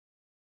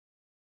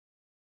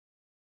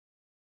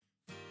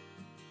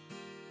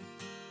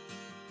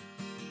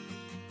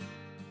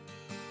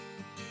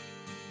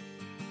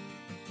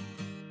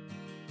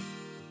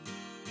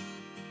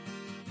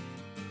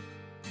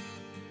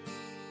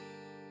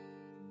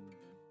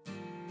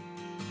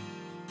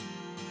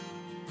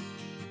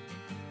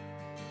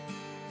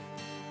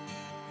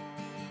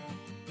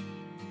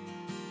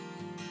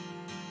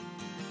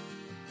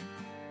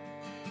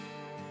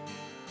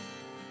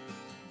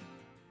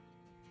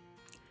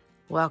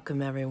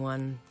Welcome,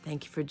 everyone.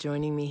 Thank you for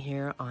joining me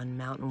here on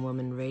Mountain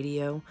Woman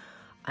Radio.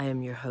 I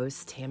am your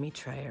host, Tammy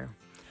Trayer,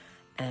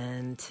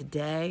 and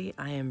today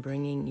I am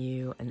bringing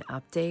you an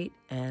update,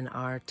 and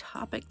our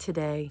topic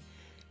today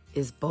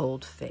is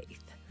bold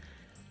faith.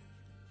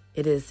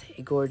 It is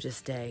a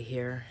gorgeous day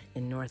here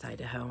in North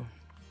Idaho,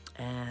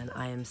 and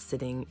I am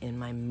sitting in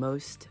my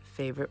most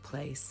favorite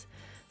place.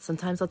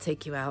 Sometimes I'll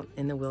take you out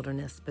in the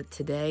wilderness, but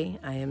today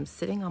I am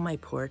sitting on my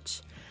porch.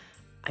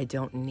 I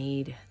don't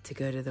need to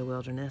go to the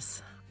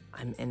wilderness.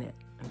 I'm in it.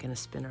 I'm going to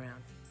spin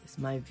around. Is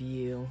my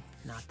view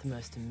not the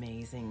most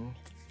amazing?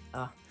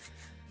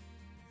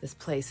 This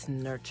place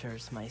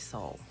nurtures my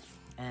soul,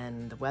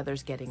 and the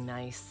weather's getting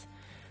nice,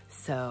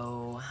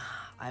 so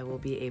I will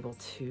be able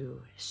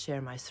to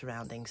share my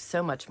surroundings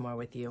so much more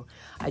with you.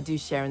 I do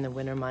share in the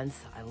winter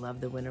months. I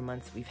love the winter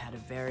months. We've had a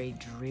very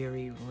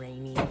dreary,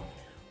 rainy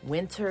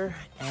winter,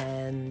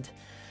 and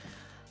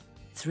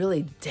it's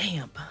really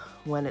damp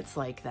when it's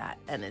like that,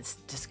 and it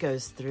just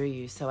goes through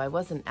you. So I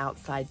wasn't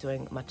outside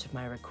doing much of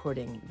my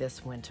recording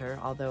this winter,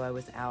 although I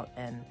was out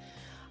and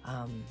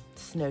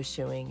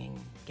snowshoeing and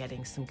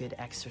getting some good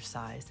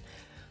exercise.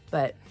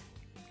 But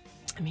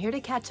I'm here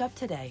to catch up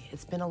today.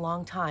 It's been a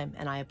long time,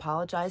 and I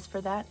apologize for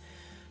that.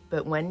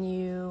 But when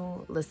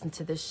you listen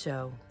to this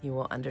show, you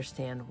will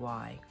understand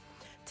why.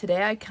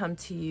 Today I come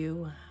to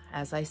you,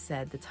 as I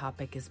said, the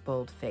topic is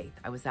bold faith.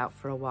 I was out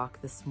for a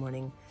walk this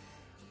morning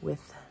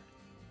with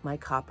my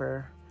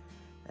copper.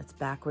 That's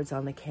backwards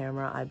on the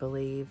camera, I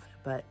believe,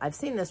 but I've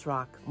seen this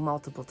rock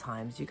multiple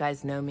times. You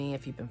guys know me.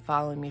 If you've been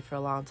following me for a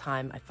long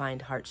time, I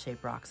find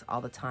heart-shaped rocks all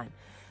the time.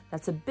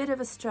 That's a bit of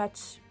a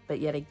stretch, but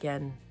yet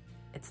again,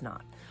 it's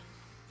not.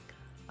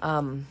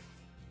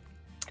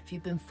 If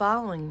you've been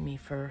following me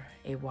for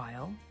a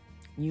while,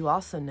 you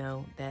also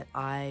know that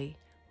I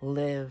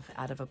live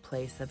out of a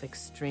place of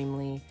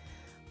extremely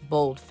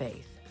bold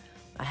faith.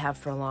 I have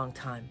for a long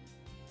time.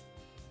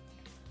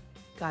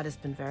 God has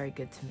been very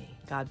good to me.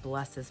 God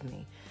blesses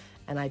me.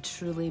 And I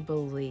truly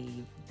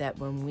believe that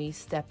when we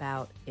step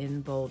out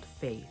in bold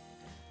faith,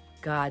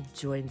 God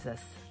joins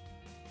us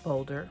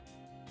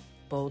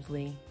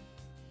boldly,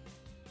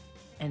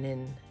 and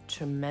in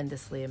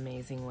tremendously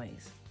amazing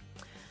ways.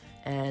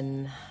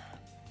 And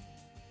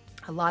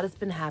a lot has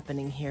been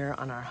happening here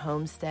on our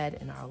homestead,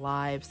 in our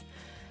lives,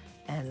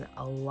 and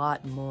a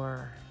lot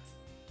more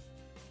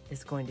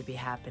is going to be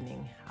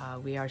happening.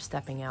 We are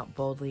stepping out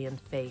boldly in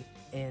faith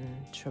in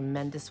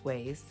tremendous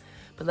ways.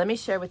 But let me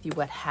share with you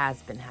what has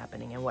been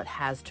happening and what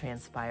has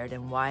transpired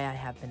and why I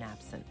have been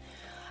absent.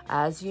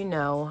 As you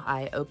know,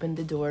 I opened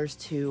the doors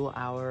to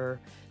our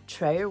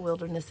Trayer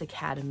Wilderness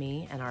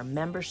Academy and our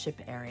membership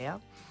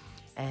area.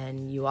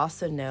 And you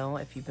also know,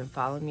 if you've been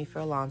following me for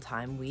a long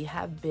time, we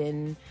have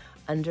been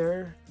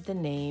under the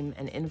name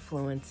and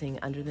influencing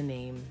under the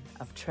name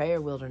of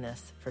Trayer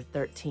Wilderness for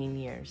 13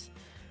 years.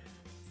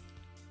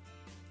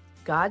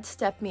 God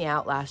stepped me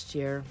out last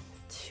year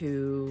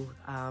to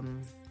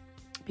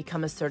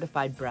become a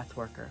certified breath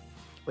worker,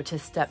 which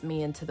has stepped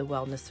me into the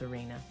wellness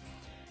arena.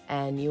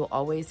 And you'll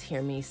always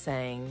hear me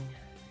saying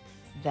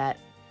that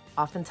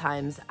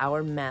oftentimes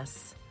our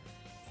mess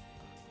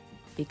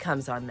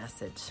becomes our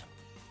message.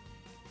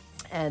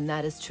 And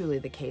that is truly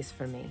the case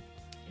for me.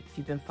 If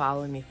you've been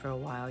following me for a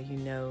while, you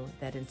know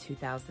that in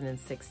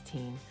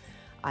 2016,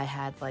 I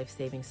had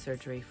life-saving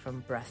surgery from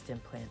breast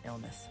implant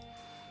illness.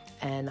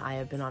 And I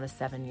have been on a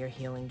 7-year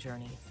healing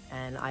journey.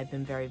 And I've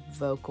been very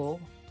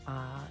vocal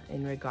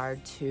in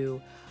regard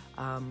to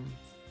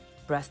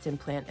breast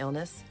implant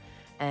illness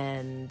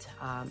and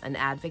an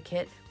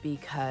advocate,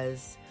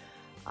 because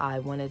I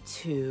wanted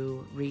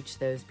to reach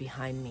those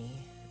behind me,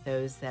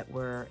 those that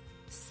were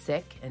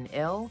sick and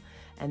ill,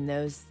 and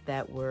those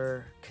that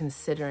were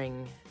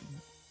considering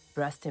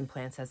breast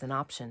implants as an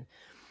option.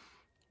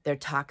 They're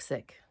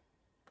toxic.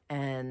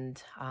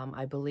 And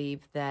I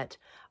believe that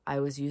I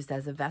was used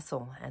as a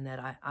vessel, and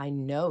that I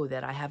know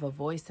that I have a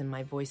voice, and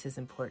my voice is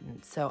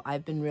important. So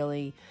I've been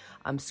really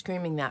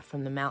screaming that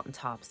from the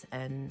mountaintops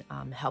and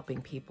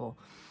helping people.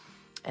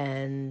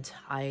 And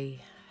I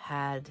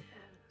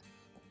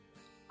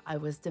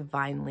was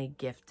divinely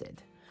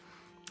gifted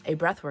a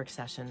breathwork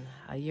session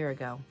a year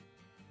ago.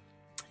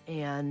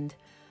 And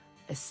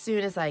as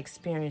soon as I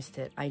experienced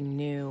it, I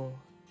knew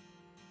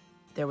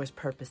there was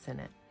purpose in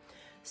it.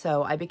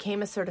 So I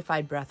became a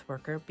certified breath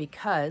worker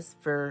because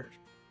for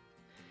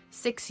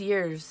 6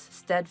 years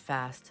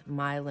steadfast,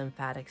 my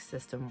lymphatic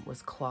system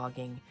was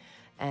clogging,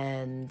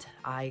 and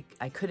I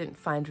couldn't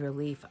find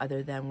relief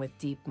other than with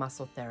deep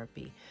muscle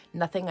therapy.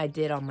 Nothing I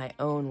did on my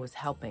own was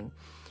helping.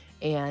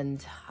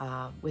 And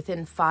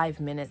within 5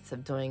 minutes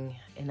of doing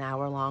an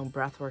hour-long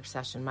breathwork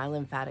session, my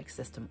lymphatic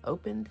system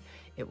opened,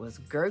 it was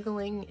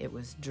gurgling, it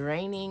was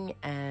draining,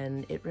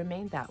 and it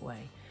remained that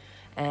way.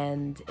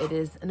 And it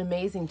is an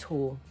amazing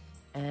tool.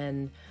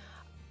 And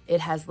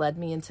it has led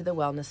me into the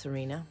wellness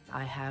arena.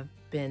 I have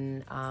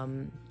been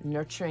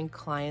nurturing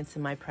clients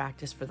in my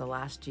practice for the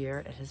last year.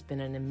 It has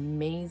been an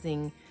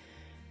amazing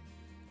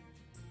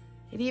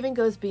It even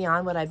goes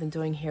beyond what I've been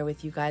doing here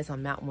with you guys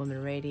on Mountain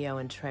Woman Radio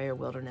and Trayer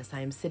Wilderness. I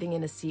am sitting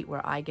in a seat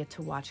where I get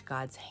to watch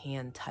God's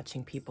hand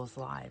touching people's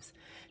lives,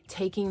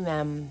 taking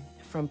them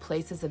from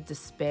places of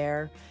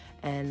despair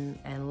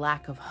and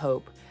lack of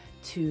hope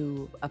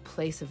to a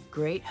place of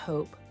great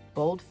hope,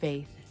 bold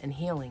faith, and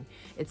healing.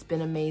 It's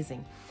been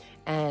amazing.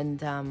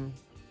 And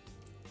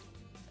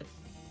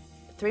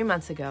 3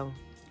 months ago,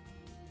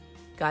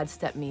 God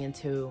stepped me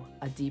into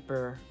a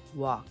deeper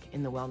walk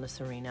in the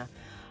wellness arena.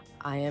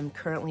 I am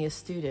currently a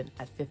student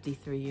at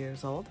 53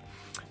 years old,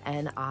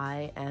 and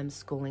I am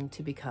schooling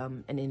to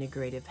become an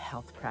integrative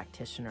health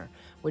practitioner,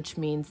 which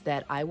means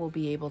that I will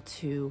be able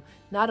to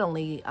not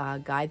only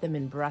guide them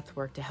in breath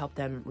work to help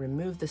them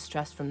remove the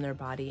stress from their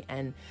body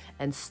and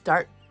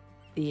start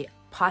the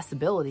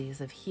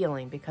possibilities of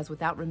healing, because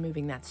without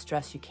removing that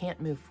stress, you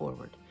can't move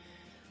forward,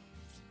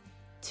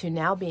 to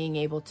now being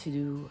able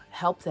to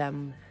help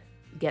them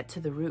get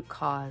to the root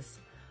cause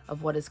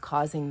of what is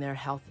causing their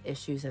health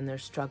issues and their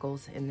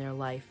struggles in their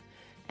life,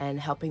 and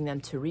helping them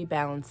to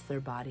rebalance their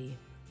body,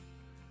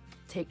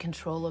 take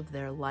control of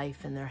their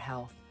life and their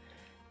health,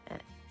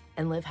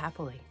 and live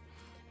happily.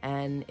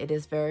 And it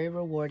is very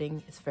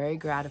rewarding, it's very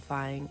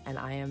gratifying, and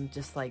I am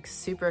just like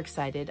super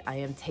excited. I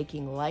am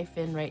taking life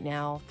in right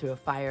now through a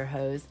fire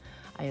hose.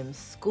 I am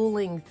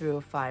schooling through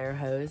a fire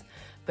hose,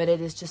 but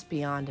it is just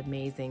beyond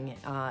amazing.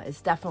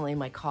 It's definitely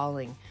my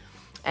calling.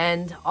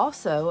 And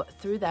also,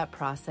 through that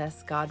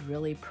process, God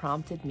really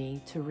prompted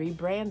me to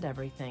rebrand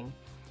everything.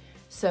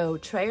 So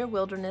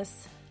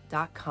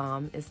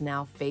TrayerWilderness.com is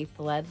now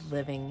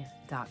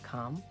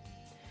FaithLedLiving.com.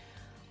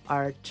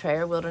 Our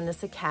Trayer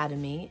Wilderness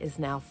Academy is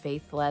now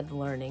Faith-Led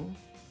Learning.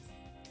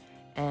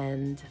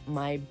 And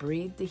my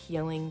Breathe to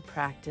Healing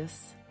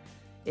practice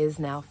is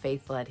now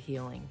Faith-Led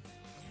Healing.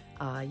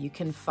 You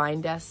can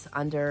find us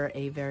under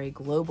a very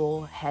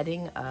global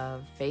heading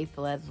of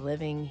Faith-Led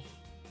Living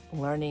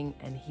Learning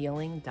and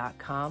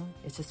Healing.com.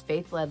 It's just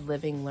Faith-Led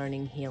Living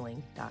Learning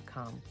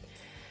Healing.com.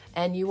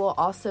 And you will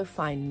also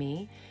find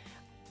me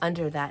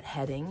under that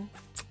heading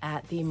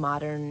at the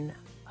Modern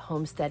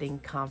Homesteading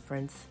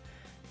Conference,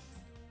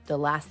 the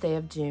last day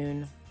of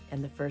June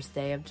and the first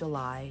day of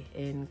July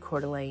in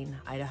Coeur d'Alene,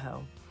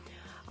 Idaho.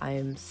 I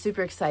am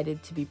super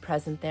excited to be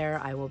present there.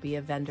 I will be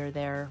a vendor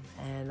there,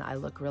 and I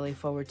look really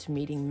forward to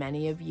meeting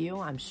many of you.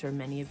 I'm sure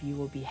many of you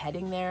will be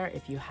heading there.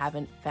 If you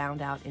haven't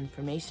found out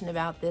information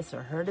about this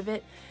or heard of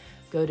it,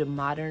 go to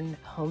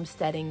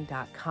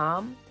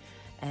modernhomesteading.com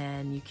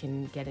and you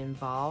can get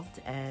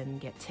involved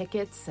and get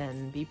tickets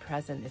and be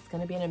present. It's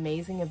going to be an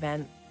amazing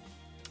event.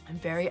 I'm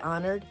very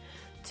honored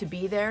to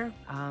be there.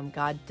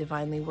 God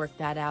divinely worked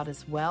that out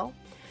as well.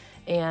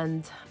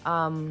 And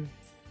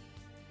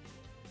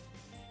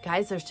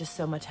guys, there's just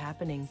so much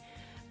happening.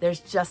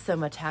 There's just so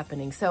much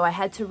happening. So I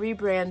had to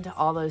rebrand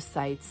all those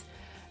sites.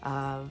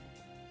 And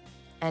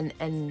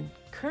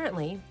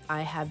currently,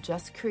 I have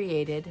just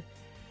created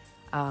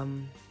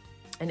an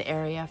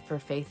area for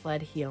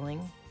Faith-Led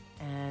Healing.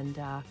 And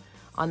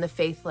on the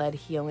Faith-Led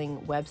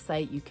Healing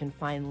website, you can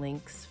find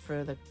links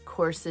for the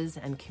courses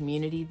and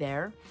community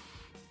there.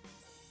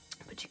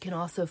 But you can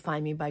also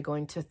find me by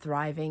going to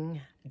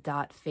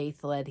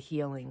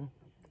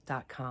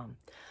thriving.faithledhealing.com.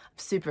 I'm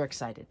super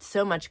excited.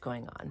 So much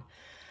going on.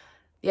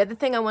 The other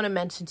thing I want to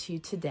mention to you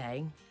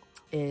today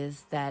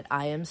is that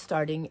I am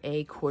starting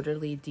a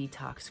quarterly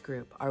detox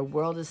group. Our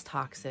world is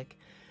toxic.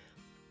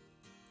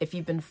 If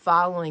you've been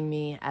following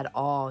me at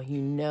all, you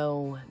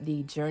know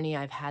the journey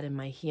I've had in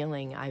my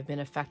healing. I've been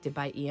affected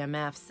by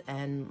EMFs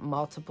and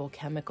multiple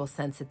chemical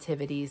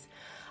sensitivities.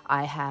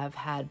 I have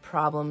had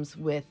problems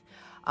with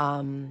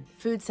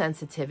food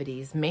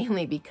sensitivities,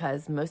 mainly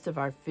because most of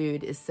our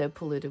food is so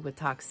polluted with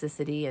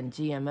toxicity and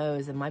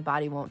GMOs, and my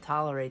body won't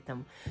tolerate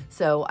them.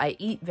 So I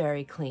eat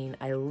very clean.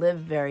 I live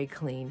very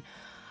clean.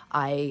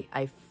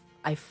 I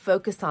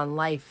focus on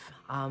life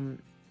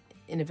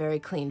in a very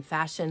clean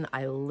fashion.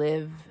 I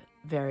live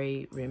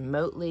very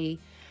remotely.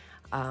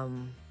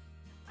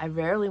 I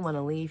rarely want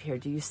to leave here.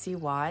 Do you see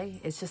why?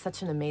 It's just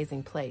such an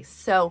amazing place.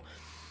 So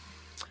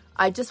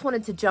I just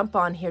wanted to jump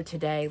on here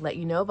today, let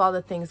you know of all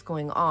the things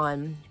going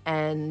on,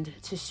 and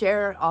to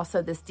share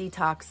also this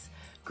detox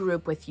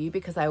group with you,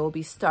 because I will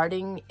be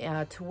starting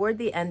toward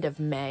the end of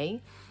May,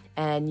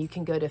 and you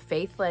can go to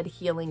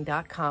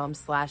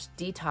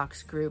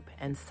faithledhealing.com/detox group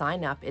and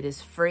sign up. It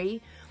is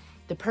free.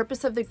 The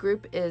purpose of the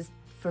group is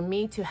for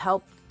me to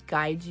help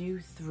guide you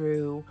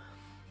through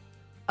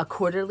a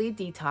quarterly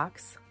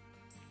detox,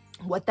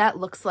 what that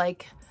looks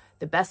like,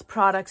 the best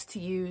products to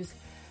use,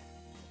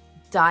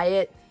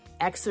 diet,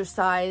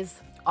 exercise,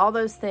 all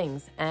those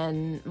things.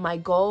 And my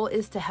goal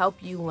is to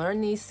help you learn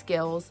these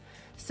skills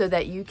so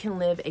that you can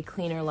live a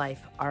cleaner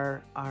life.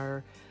 Our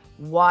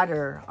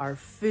water, our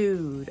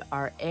food,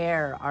 our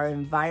air, our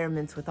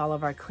environments with all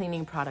of our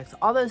cleaning products,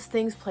 all those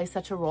things play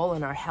such a role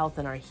in our health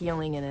and our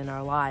healing and in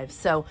our lives.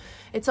 So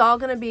it's all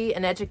going to be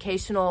an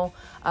educational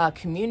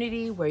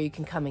community where you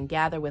can come and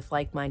gather with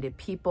like-minded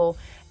people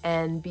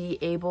and be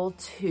able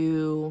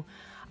to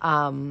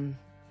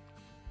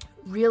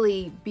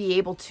really be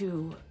able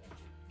to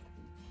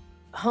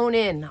hone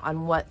in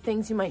on what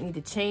things you might need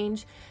to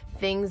change,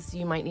 things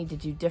you might need to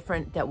do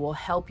different that will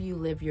help you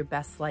live your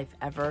best life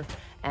ever.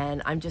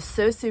 And I'm just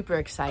so super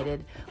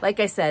excited. Like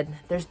I said,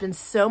 there's been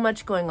so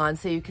much going on,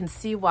 so you can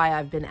see why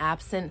I've been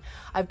absent.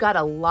 I've got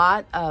a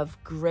lot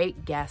of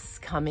great guests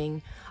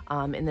coming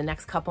in the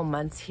next couple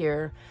months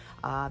here.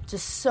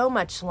 Just so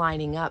much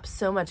lining up,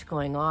 so much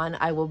going on.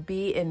 I will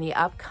be in the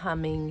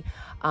upcoming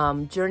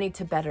Journey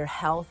to Better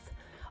Health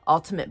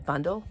Ultimate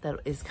Bundle that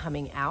is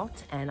coming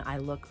out, and I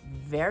look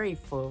very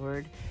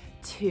forward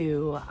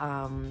to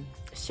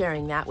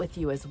sharing that with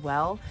you as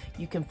well.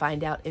 You can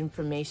find out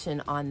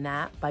information on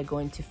that by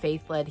going to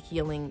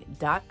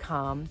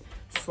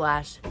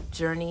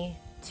faithledhealing.com/journey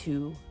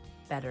to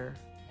better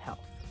health.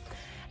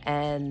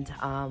 And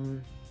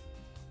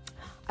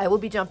I will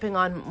be jumping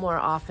on more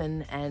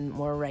often and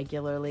more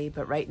regularly,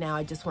 but right now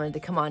I just wanted to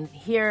come on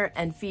here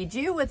and feed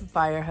you with a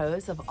fire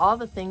hose of all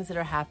the things that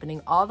are happening,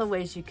 all the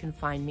ways you can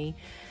find me,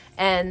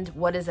 and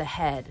what is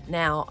ahead.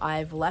 Now,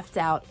 I've left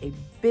out a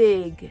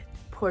big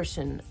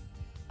portion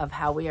of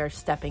how we are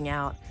stepping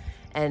out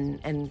and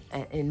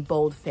in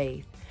bold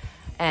faith.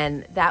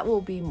 And that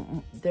will be,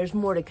 there's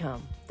more to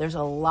come. There's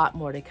a lot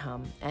more to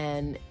come.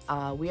 And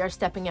we are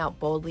stepping out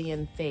boldly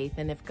in faith.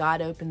 And if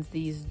God opens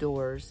these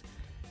doors,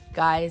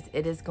 guys,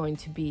 it is going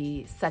to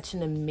be such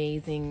an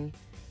amazing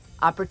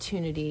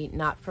opportunity,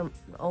 not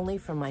only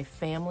for my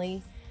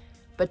family,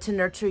 but to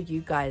nurture you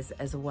guys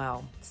as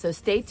well. So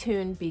stay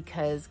tuned,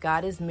 because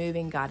God is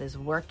moving, God is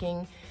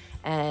working,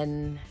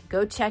 and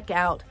go check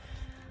out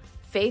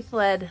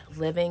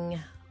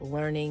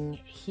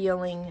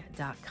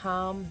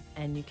faithledlivinglearninghealing.com,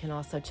 and you can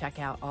also check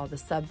out all the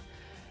sub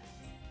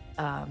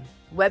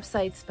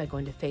websites by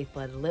going to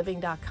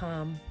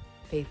faithledliving.com,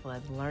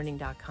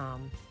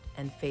 faithledlearning.com,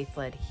 and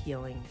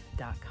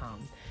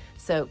faithledhealing.com.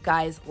 So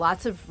guys,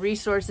 lots of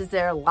resources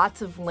there,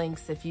 lots of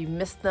links. If you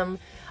missed them,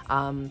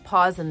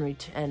 pause and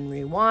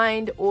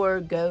rewind, or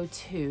go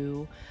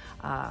to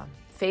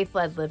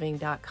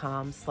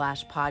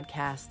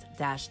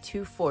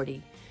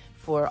faithledliving.com/podcast-240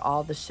 for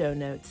all the show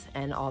notes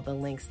and all the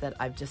links that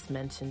I've just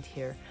mentioned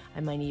here. I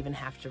might even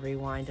have to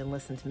rewind and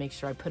listen to make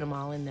sure I put them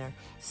all in there.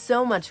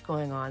 So much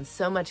going on,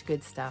 so much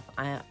good stuff.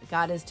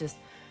 God is just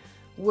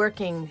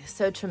working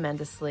so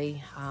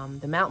tremendously.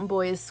 The Mountain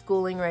Boy is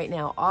schooling right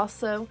now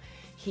also.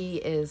 He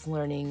is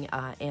learning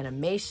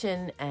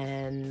animation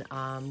and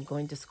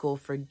going to school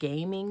for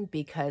gaming,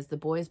 because the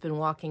boy's been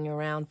walking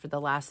around for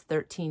the last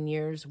 13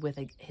 years with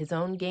his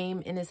own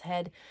game in his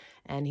head,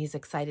 and he's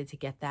excited to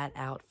get that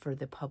out for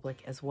the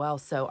public as well.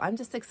 So I'm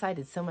just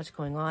excited. So much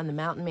going on. The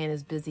Mountain Man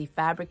is busy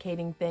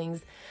fabricating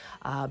things,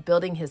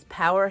 building his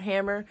power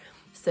hammer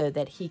so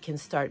that he can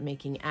start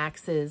making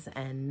axes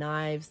and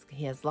knives.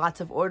 He has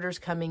lots of orders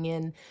coming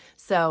in.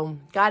 So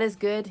God is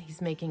good.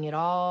 He's making it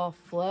all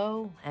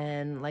flow.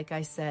 And like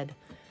I said,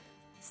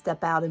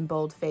 step out in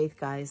bold faith,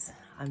 guys.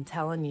 I'm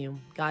telling you,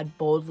 God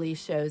boldly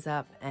shows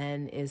up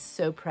and is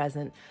so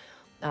present.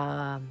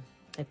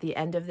 At the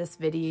end of this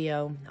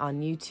video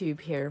on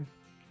YouTube here,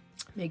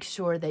 make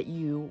sure that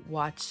you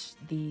watch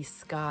the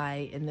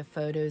sky in the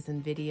photos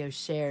and videos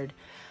shared.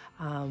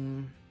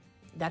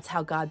 That's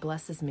how God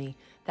blesses me.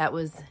 That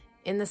was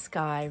in the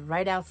sky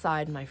right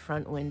outside my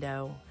front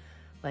window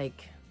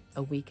like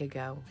a week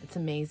ago. It's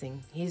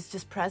amazing. He's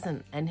just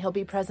present, and he'll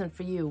be present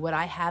for you. What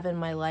I have in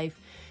my life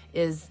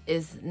is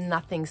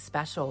nothing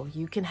special.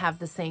 You can have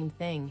the same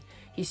thing.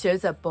 He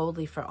shows up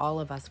boldly for all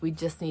of us. We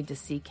just need to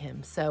seek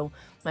him. So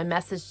my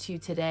message to you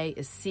today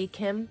is seek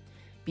him.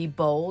 Be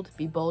bold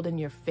in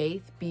your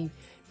faith.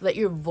 Let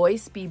your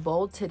voice be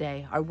bold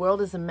today. Our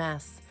world is a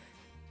mess.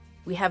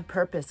 We have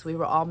purpose. We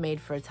were all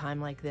made for a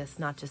time like this,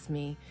 not just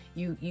me.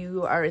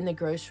 You are in the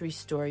grocery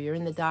store. You're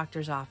in the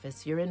doctor's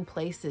office. You're in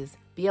places.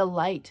 Be a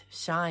light,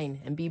 shine,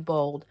 and be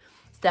bold.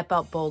 Step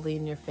out boldly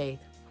in your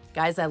faith.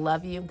 Guys, I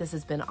love you. This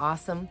has been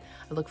awesome.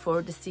 I look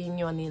forward to seeing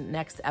you on the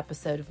next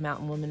episode of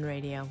Mountain Woman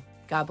Radio.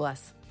 God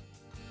bless.